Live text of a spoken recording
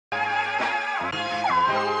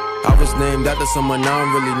named after someone I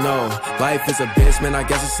don't really know. Life is a bitch, man, I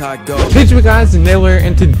guess it's how it goes. Hey guys, it's Navelow,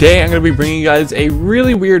 and today I'm going to be bringing you guys a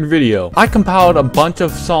really weird video. I compiled a bunch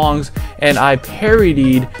of songs and I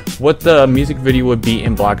parodied what the music video would be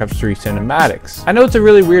in Black Ops 3 cinematics. I know it's a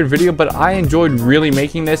really weird video, but I enjoyed really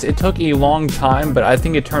making this. It took a long time, but I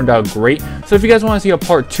think it turned out great. So if you guys want to see a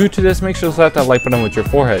part 2 to this, make sure to slap that like button with your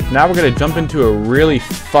forehead. Now we're going to jump into a really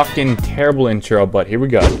fucking terrible intro, but here we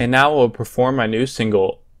go. And now we'll perform my new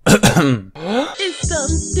single. It's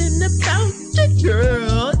something about you,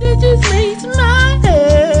 girl, that just makes my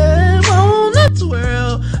head wanna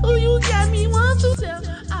twirl. Oh, you got me want to tell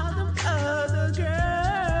all them other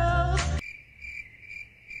girls.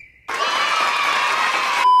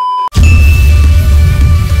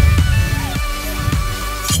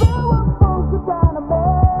 So I'm funky China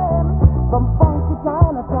man from funky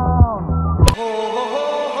Chinatown.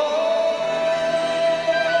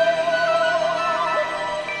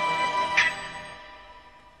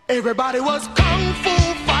 Everybody was kung fu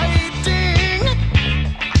fighting.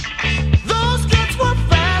 Those kids were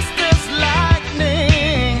fast as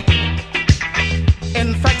lightning.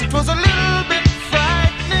 In fact, it was a little bit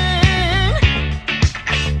frightening,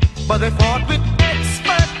 but they fought with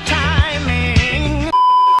expert timing.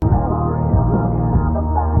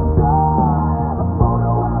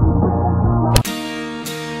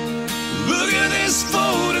 Look at this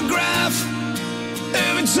photograph.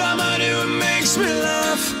 Every time I do, it makes me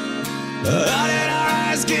laugh. How did our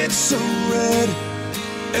eyes get so red?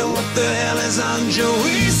 And what the hell is on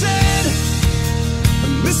Joey said?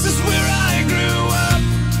 And this is where I grew up.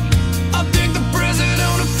 I think the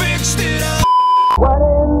president fixed it up. What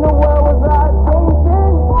in the world was I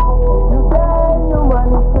thinking? You said your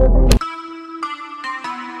money should be.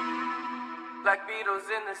 Black Beatles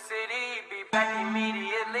in the city, be back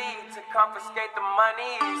immediately to confiscate the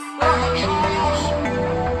monies.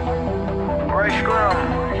 Ray Scrum.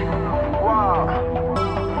 Wow.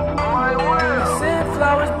 My will. Sent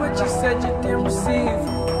flowers, but you said you didn't receive.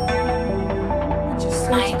 But you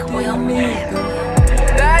said you didn't need them.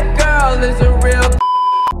 That girl is a real.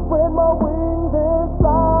 When my wings they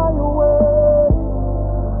fly away,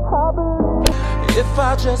 I believe. If I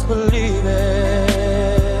just believe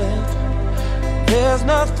it, there's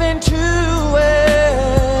nothing to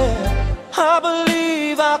it. I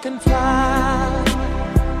believe I can fly.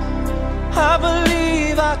 I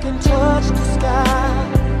believe I can touch the sky.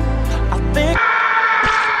 I think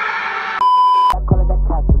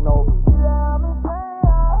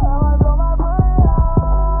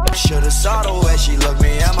should've saw the way she looked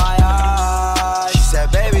me in my eyes. She said,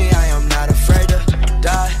 baby, I am not afraid to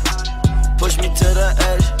die. Push me to the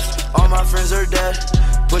edge, all my friends are dead.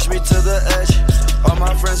 Push me to the edge, all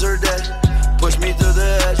my friends are dead. Push me to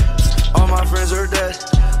the edge, all my friends are dead.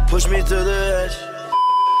 Push me to the edge.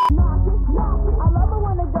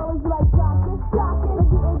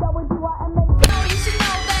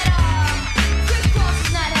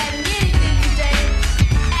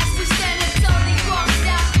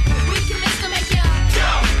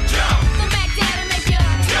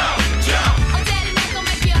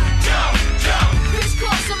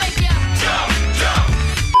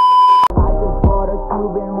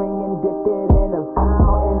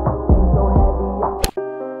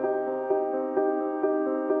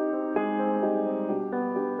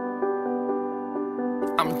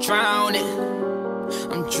 I'm drowning,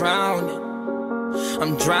 I'm drowning,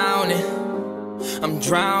 I'm drowning, I'm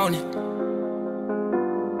drowning.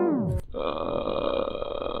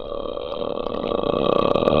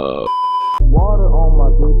 Water on my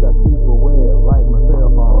bitch, I keep it wet like my cell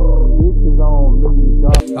phone. Bitches on me,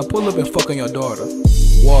 dog. I pull up and fuck on your daughter.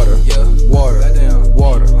 Water, yeah, water, goddamn,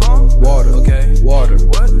 water, water, okay, water,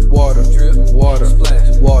 what, water, drip, water,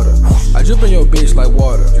 splash, water. I drip on your bitch like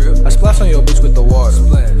water. Drip. I splash on your bitch with the water.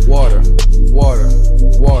 Splash. Water, water,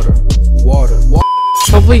 water, water, water.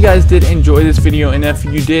 Hopefully you guys did enjoy this video, and if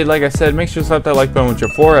you did, like I said, make sure to slap that like button with your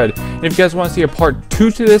forehead. And if you guys want to see a part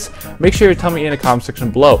 2 to this, make sure you tell me in the comment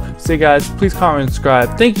section below. So guys, please comment and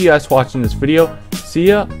subscribe. Thank you guys for watching this video. See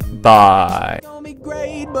ya, bye.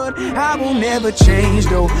 Great, but I will never change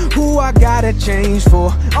though. Who I gotta change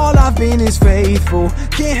for? All I've been is faithful.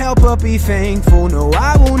 Can't help but be thankful. No,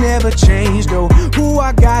 I will never change though. Who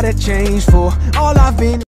I gotta change for? All I've been